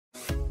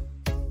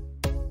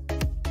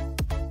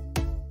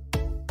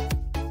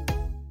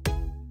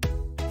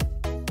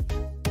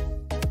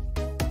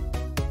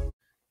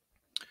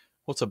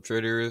What's up,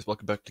 traders?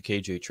 Welcome back to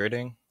KJ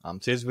Trading.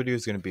 Today's video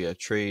is going to be a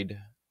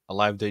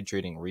live day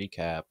trading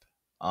recap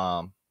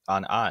on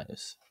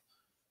eyes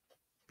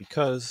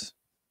because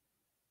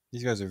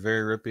these guys are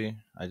very rippy.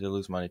 I did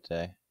lose money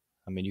today.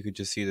 I mean, you could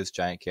just see this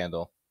giant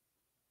candle,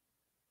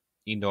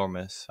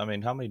 enormous. I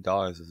mean, how many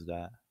dollars is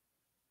that?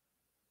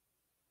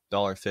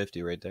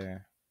 $1.50 right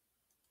there,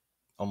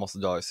 almost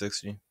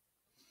 $1.60.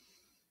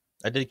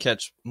 I did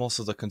catch most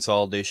of the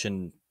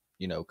consolidation,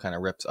 kind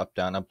of rips up,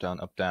 down, up, down,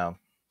 up, down,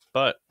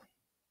 but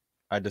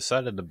I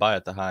decided to buy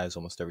at the highs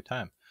almost every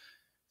time.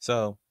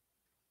 So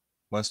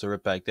once they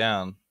rip back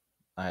down,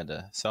 I had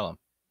to sell them.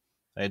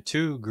 I had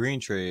 2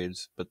 green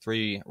trades, but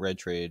 3 red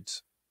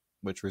trades,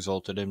 which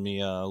resulted in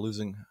me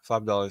losing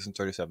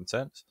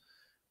 $5.37.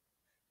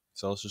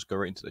 So let's just go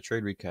right into the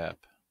trade recap.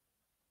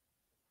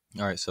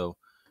 All right, so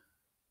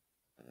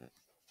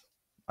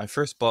I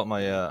first bought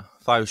my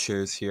 5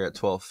 shares here at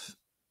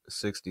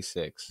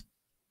 12.66.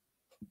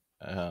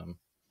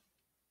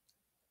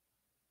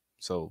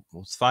 So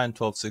let's find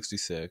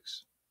 12.66,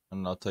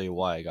 and I'll tell you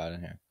why I got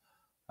in here.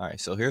 All right,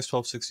 so here's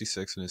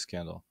 12.66 in this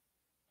candle.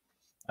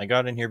 I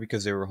got in here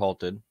because they were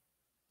halted,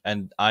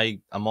 and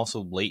I'm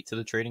also late to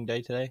the trading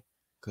day today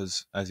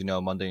because, as you know,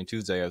 Monday and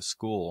Tuesday I have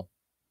school.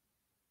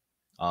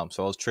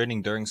 So I was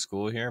trading during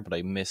school here, but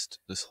I missed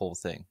this whole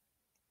thing.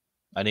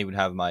 I didn't even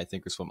have my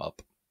Thinkorswim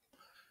up.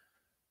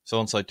 So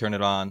once I turned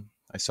it on,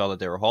 I saw that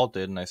they were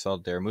halted, and I saw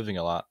that they were moving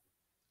a lot.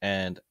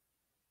 And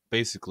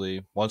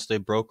basically, once they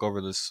broke over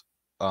this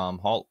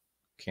halt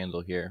candle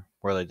here,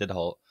 where they did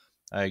halt,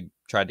 I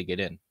tried to get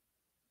in,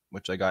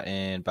 which I got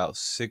in about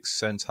 6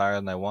 cents higher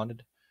than I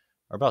wanted,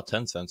 or about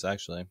 10 cents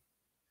actually,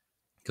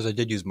 because I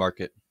did use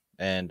market,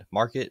 and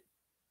market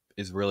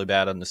is really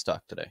bad on the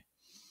stock today.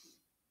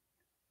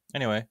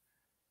 Anyway,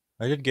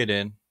 I did get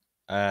in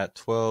at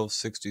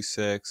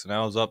 12.66, and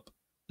I was up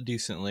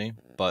decently,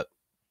 but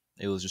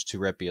it was just too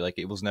rippy. Like,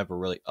 it was never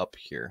really up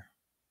here,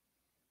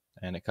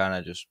 and it kind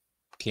of just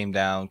came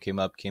down, came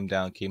up, came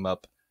down, came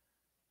up,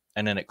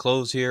 and then it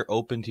closed here,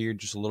 opened here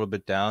just a little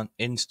bit down,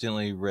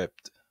 instantly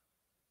ripped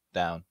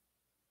down.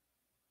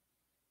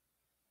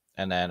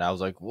 And then I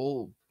was like,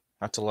 whoa,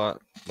 that's a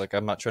lot. Like,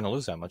 I'm not trying to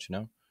lose that much,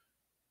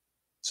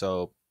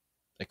 So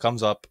it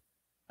comes up,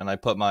 and I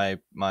put my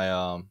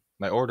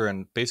order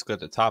in basically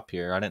at the top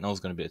here. I didn't know it was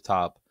going to be the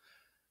top.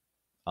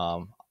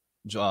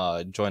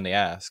 Join the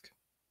ask,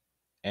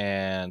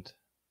 and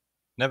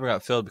never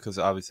got filled because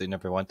it obviously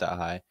never went that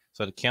high.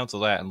 So I had to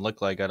cancel that, and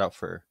looked like I got up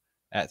for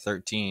at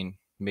 13,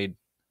 made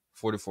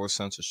 44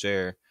 cents a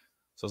share.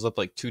 So I was up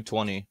like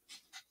 220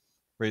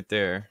 right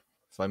there,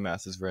 if my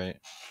math is right.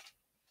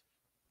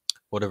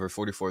 Whatever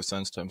 44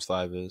 cents times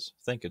 5 is.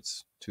 I think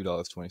it's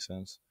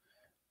 $2.20.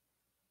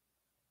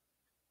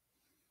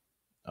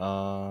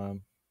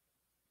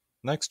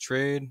 Next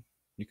trade,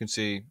 you can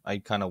see I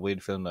kind of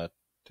waited for them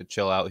to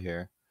chill out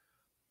here.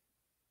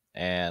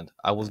 And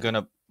I was going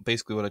to,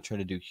 basically what I tried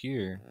to do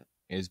here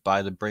is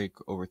buy the break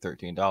over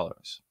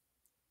 $13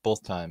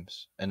 both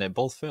times. And they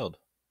both failed,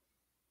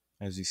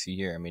 as you see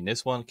here. I mean,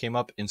 this one came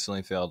up,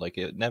 instantly failed. Like,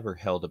 it never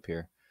held up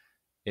here.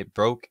 It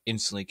broke,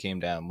 instantly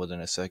came down within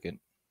a second.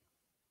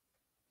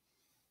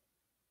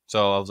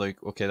 So I was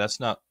like, okay, that's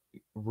not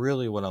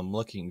really what I'm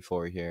looking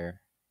for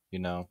here,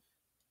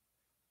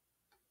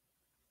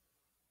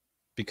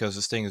 because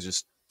this thing is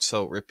just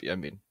so rippy. I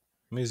mean,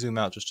 let me zoom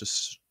out just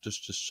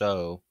to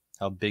show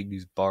how big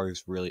these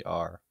bars really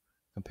are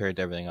compared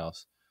to everything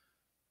else.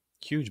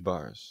 Huge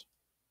bars.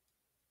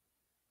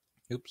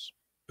 Oops.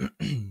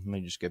 Let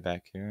me just get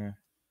back here.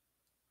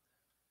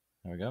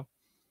 There we go.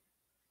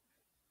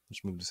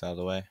 Just move this out of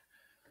the way.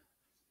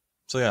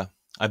 So yeah,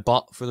 I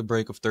bought for the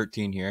break of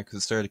 13 here because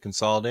it started to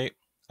consolidate.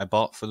 I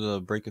bought for the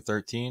break of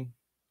 13.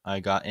 I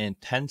got in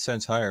 10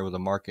 cents higher with a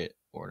market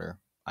order.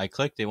 I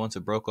clicked it once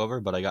it broke over,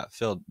 but I got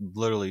filled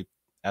literally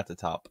at the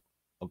top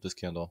of this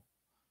candle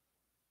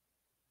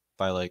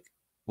by, like,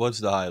 what's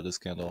the high of this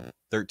candle?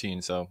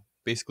 13, so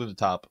basically the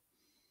top.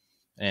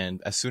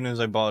 And as soon as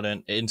I bought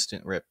in,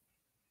 instant rip.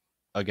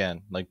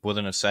 Again, like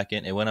within a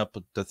second, it went up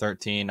to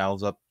 13. I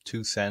was up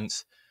 2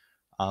 cents.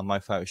 My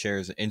 5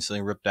 shares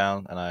instantly ripped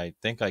down, and I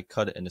think I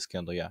cut it in this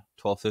candle. Yeah,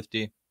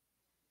 12.50.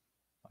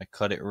 I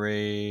cut it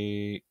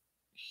right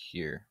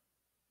here.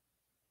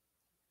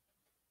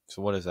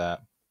 So what is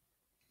that?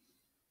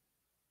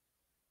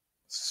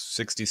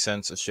 60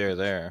 cents a share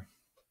there.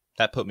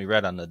 That put me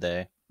right on the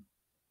day.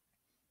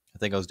 I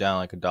think I was down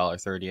like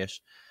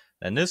 $1.30-ish.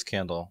 And this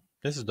candle,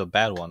 this is the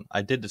bad one.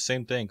 I did the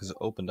same thing because it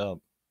opened up.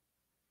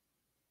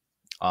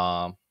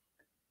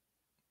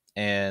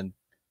 And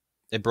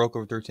it broke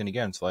over 13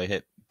 again, so I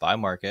hit buy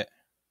market,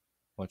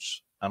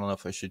 which I don't know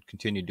if I should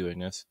continue doing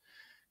this.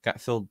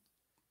 Got filled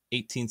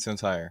 18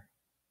 cents higher.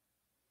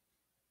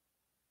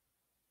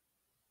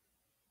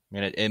 I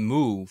mean, it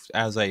moved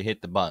as I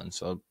hit the button,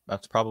 so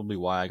that's probably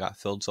why I got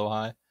filled so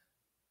high.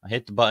 I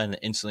hit the button, it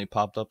instantly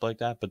popped up like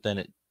that, but then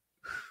it,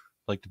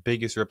 like the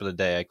biggest rip of the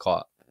day, I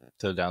caught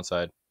to the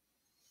downside.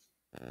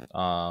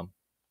 I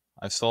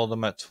sold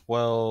them at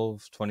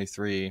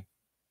 12.23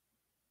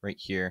 right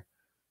here.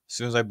 As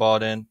soon as I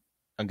bought in,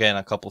 again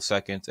a couple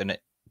seconds, and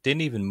it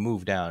didn't even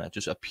move down. It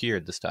just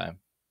appeared this time.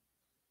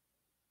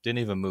 Didn't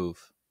even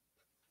move.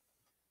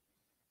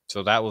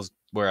 So that was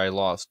where I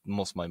lost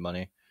most of my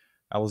money.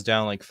 I was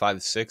down like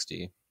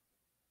 560.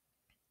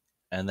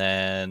 And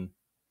then,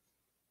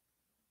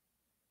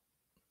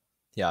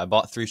 yeah, I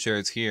bought 3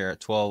 shares here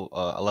at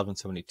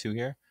 1172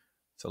 here.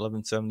 So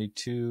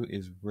 1172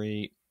 is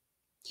right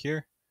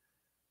here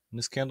in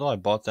this candle. I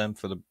bought them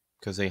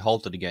because they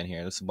halted again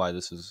here. This is why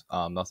this is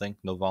nothing,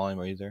 no volume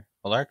or either.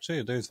 Well,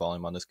 actually, there's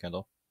volume on this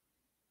candle,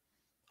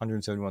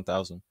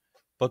 171,000,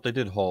 but they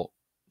did halt.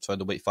 So I had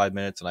to wait 5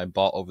 minutes, and I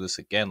bought over this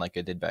again like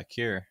I did back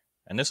here.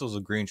 And this was a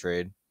green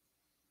trade.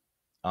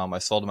 I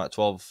sold them at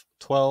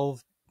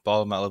 12.12, bought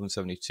them at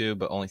 11.72,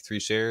 but only 3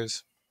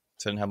 shares.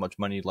 So I didn't have much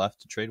money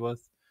left to trade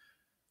with.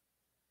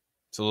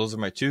 So those are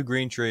my 2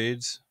 green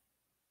trades.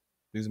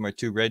 These are my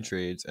 2 red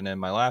trades, and then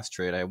my last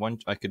trade,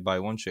 I could buy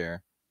 1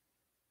 share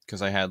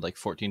because I had like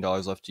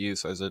 $14 left to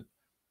use. So I said,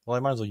 well, I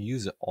might as well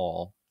use it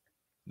all.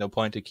 No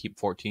point to keep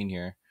 14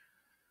 here.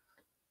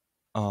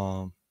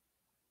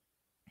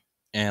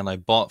 And I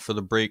bought for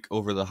the break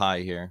over the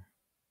high here.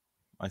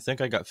 I think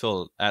I got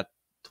filled at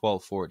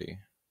 12.40.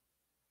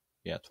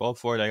 Yeah,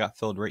 12.40. I got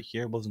filled right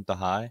here. It wasn't the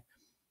high.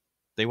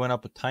 They went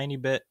up a tiny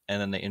bit, and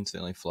then they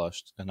instantly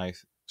flushed, and I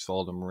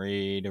sold them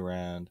right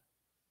around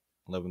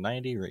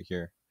 11.90 right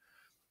here.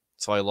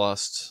 So I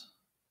lost,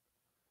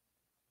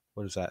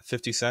 what is that,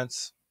 50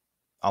 cents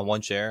on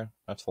 1 share?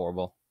 That's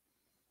horrible.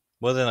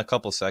 Within a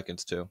couple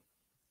seconds, too.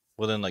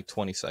 Within like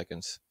 20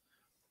 seconds.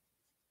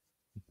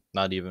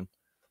 Not even.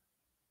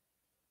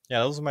 Yeah,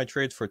 those are my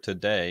trades for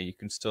today. You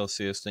can still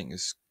see this thing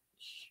is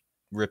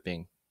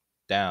ripping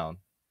down,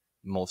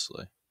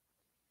 mostly.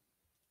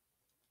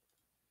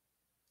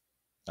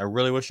 I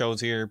really wish I was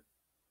here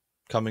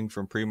coming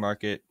from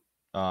pre-market,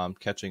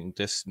 catching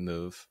this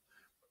move,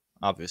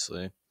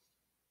 obviously.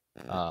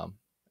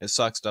 It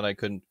sucks that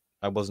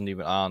I wasn't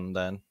even on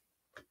then.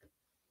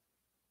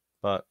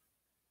 But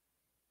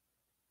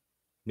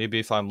maybe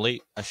if I'm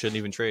late, I shouldn't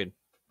even trade.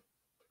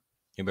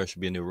 Maybe there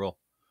should be a new rule.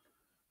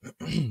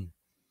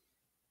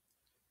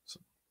 So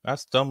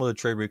that's done with the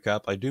trade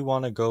recap. I do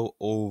want to go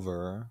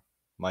over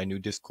my new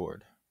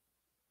Discord.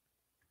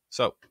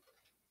 So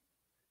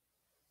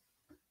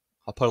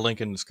I'll put a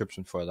link in the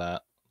description for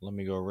that. Let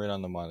me go right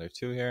on the monitor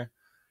too here.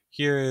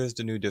 Here is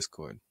the new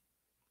Discord.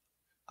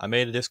 I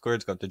made a Discord.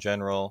 It's got the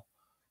general.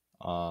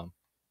 Got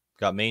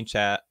main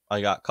chat.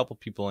 I got a couple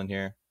people in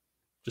here.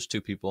 Just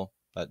 2 people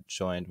that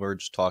joined. We're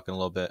just talking a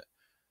little bit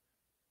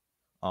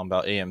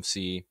about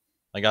AMC.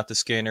 I got the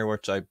scanner,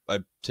 which I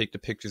take the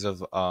pictures of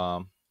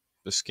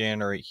the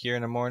scanner right here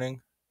in the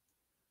morning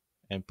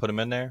and put them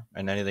in there.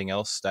 And anything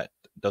else that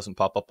doesn't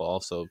pop up, I'll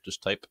also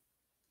just type.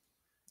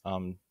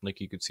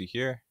 Like you could see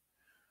here.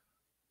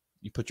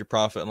 You put your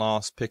profit and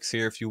loss picks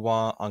here if you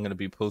want. I'm going to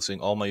be posting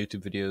all my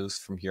YouTube videos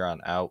from here on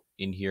out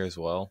in here as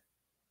well.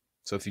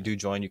 So if you do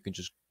join, you can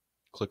just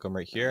click them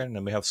right here. And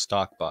then we have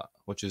StockBot,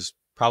 which is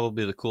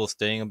probably the coolest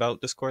thing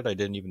about Discord. I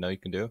didn't even know you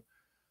can do.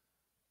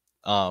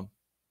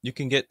 You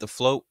can get the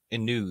float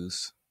and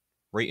news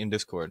right in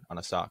Discord on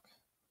a stock.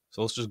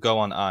 So let's just go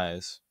on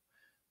eyes.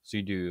 So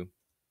you do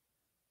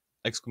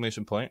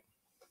exclamation point,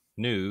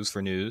 news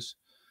for news,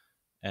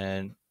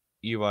 and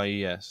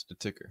EYES, the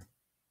ticker.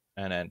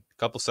 And then a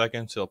couple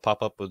seconds, it'll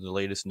pop up with the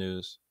latest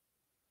news.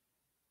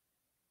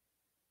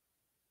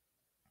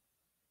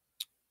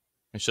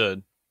 It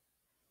should.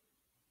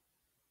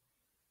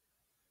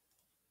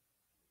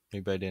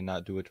 Maybe I did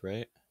not do it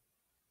right.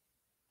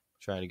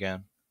 Try it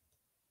again.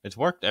 It's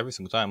worked every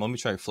single time. Let me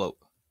try float.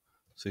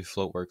 See if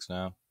float works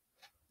now.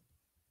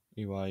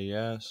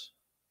 EYES.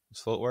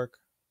 Does float work?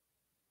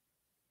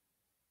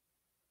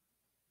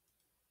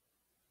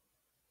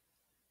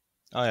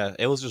 Oh yeah,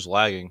 it was just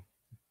lagging.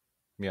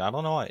 Yeah, I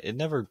don't know why. It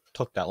never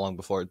took that long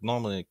before. It's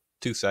normally like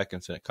 2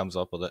 seconds and it comes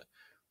up with it.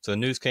 So the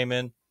news came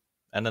in,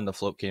 and then the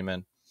float came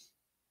in.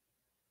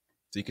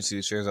 So you can see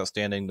the shares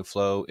outstanding, the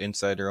flow,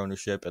 insider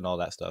ownership, and all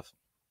that stuff,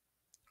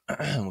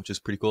 which is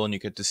pretty cool. And you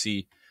get to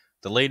see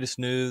the latest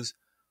news,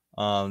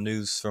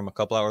 news from a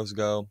couple hours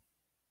ago.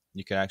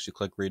 You can actually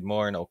click read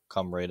more, and it'll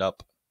come right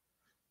up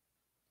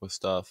with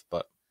stuff.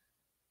 But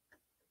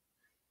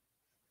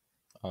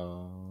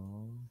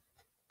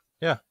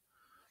yeah,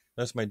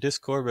 that's my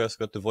Discord. We also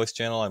got the voice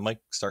channel. I might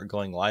start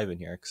going live in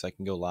here because I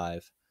can go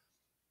live.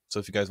 So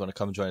if you guys want to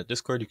come join the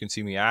Discord, you can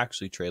see me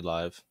actually trade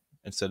live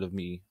instead of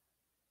me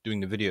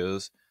doing the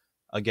videos.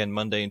 Again,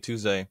 Monday and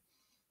Tuesday,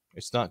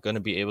 it's not going to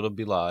be able to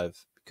be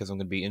live because I'm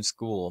going to be in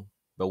school.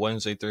 But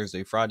Wednesday,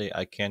 Thursday, Friday,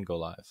 I can go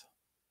live.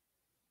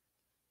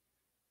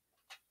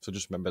 So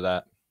just remember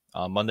that.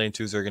 Monday and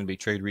Tuesday are going to be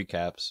trade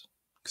recaps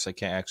because I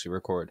can't actually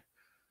record.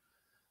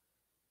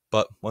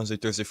 But Wednesday,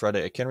 Thursday,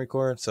 Friday, I can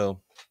record. So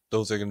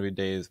those are going to be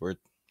days where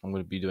I'm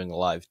going to be doing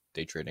live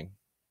day trading.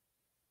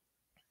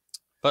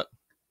 But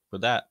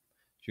with that,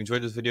 if you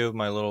enjoyed this video of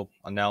my little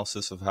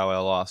analysis of how I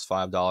lost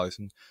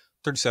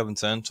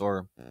 $5.37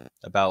 or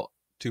about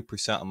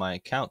 2% on my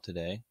account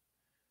today,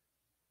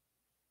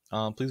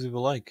 please leave a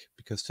like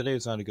because today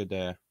is not a good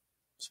day.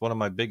 It's one of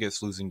my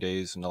biggest losing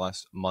days in the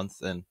last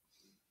month, and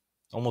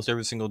almost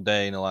every single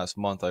day in the last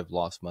month I've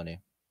lost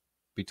money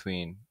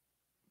between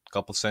a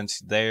couple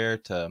cents there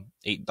to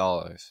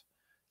 $8.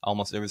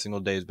 Almost every single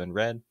day has been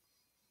red.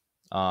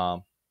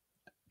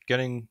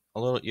 Getting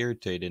a little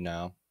irritated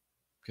now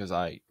because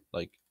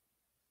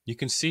you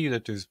can see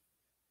that there's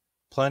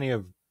plenty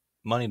of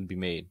money to be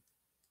made,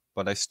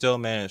 but I still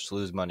manage to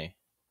lose money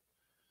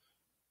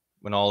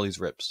when all these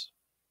rips.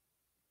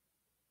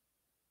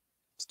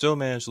 Still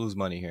manage to lose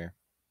money here.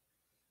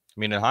 I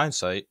mean, in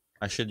hindsight,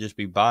 I should just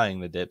be buying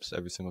the dips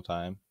every single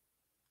time,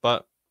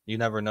 but you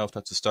never know if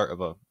that's the start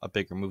of a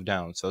bigger move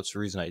down, so that's the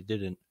reason I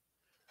didn't.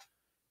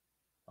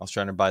 I was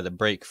trying to buy the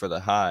break for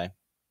the high,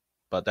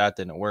 but that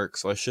didn't work,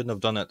 so I shouldn't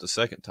have done that the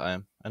second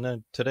time. And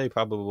then today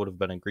probably would have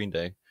been a green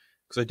day,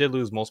 because I did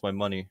lose most of my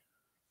money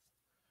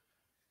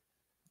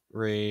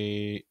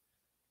right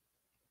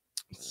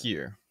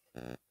here.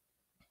 Did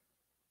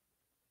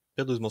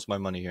lose most of my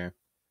money here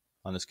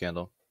on this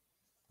candle.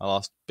 I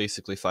lost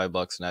basically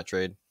 $5 in that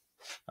trade.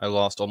 I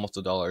lost almost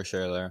 $1 a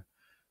share there.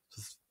 So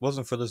if it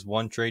wasn't for this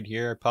one trade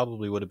here, I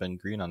probably would have been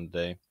green on the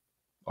day,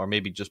 or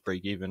maybe just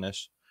break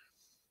even-ish.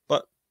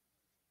 But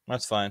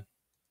that's fine.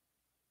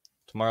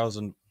 Tomorrow's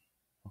can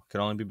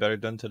only be better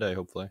done today,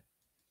 hopefully.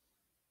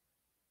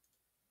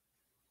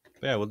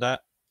 But yeah, with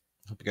that,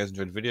 hope you guys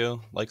enjoyed the video.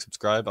 Like,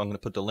 subscribe. I'm going to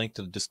put the link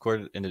to the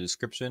Discord in the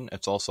description.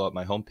 It's also at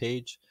my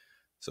homepage.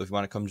 So if you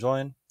want to come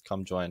join,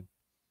 come join.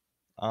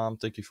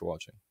 Thank you for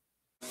watching.